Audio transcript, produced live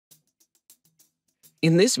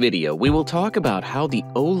In this video, we will talk about how the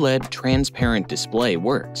OLED transparent display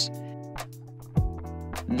works.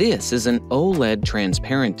 This is an OLED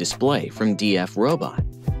transparent display from DFRobot.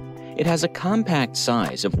 It has a compact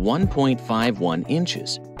size of 1.51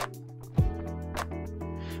 inches.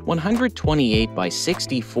 128 by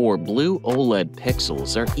 64 blue OLED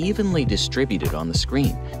pixels are evenly distributed on the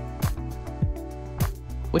screen,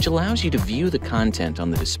 which allows you to view the content on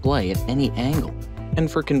the display at any angle. And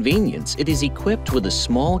for convenience, it is equipped with a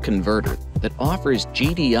small converter that offers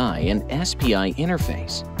GDI and SPI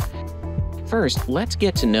interface. First, let's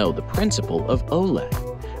get to know the principle of OLED.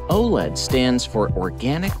 OLED stands for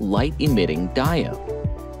Organic Light Emitting Diode.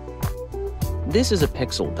 This is a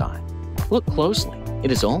pixel dot. Look closely.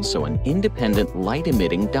 It is also an independent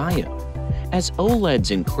light-emitting diode. As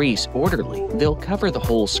OLEDs increase orderly, they'll cover the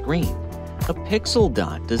whole screen. A pixel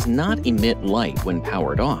dot does not emit light when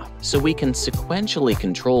powered off, so we can sequentially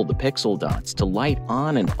control the pixel dots to light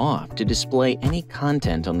on and off to display any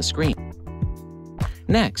content on the screen.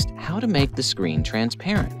 Next, how to make the screen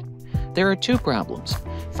transparent. There are two problems.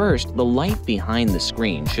 First, the light behind the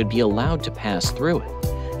screen should be allowed to pass through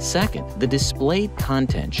it. Second, the displayed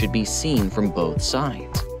content should be seen from both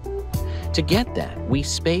sides. To get that, we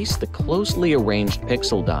space the closely arranged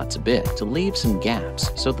pixel dots a bit to leave some gaps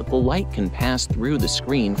so that the light can pass through the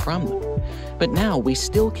screen from them. But now we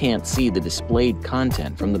still can't see the displayed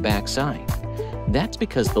content from the back side. That's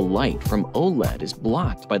because the light from OLED is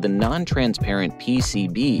blocked by the non-transparent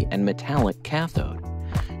PCB and metallic cathode.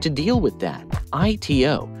 To deal with that,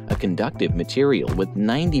 ITO, a conductive material with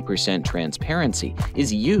 90% transparency,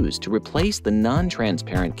 is used to replace the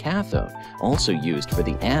non-transparent cathode, also used for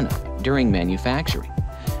the anode, during manufacturing.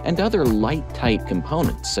 And other light-tight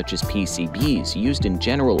components, such as PCBs used in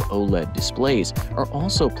general OLED displays, are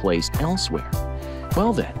also placed elsewhere.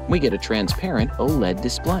 Well then, we get a transparent OLED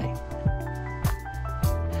display.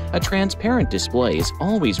 A transparent display is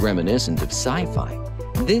always reminiscent of sci-fi.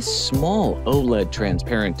 This small OLED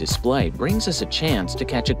transparent display brings us a chance to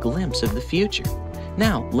catch a glimpse of the future.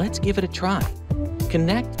 Now, let's give it a try.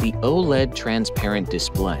 Connect the OLED transparent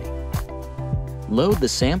display. Load the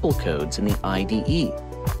sample codes in the IDE.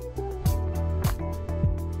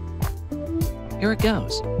 Here it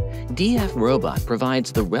goes. DFRobot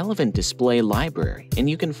provides the relevant display library, and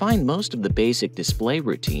you can find most of the basic display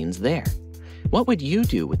routines there. What would you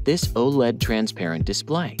do with this OLED transparent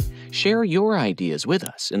display? Share your ideas with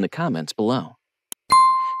us in the comments below.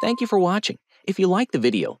 Thank you for watching. If you like the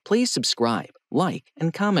video, please subscribe, like,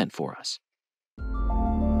 and comment for us.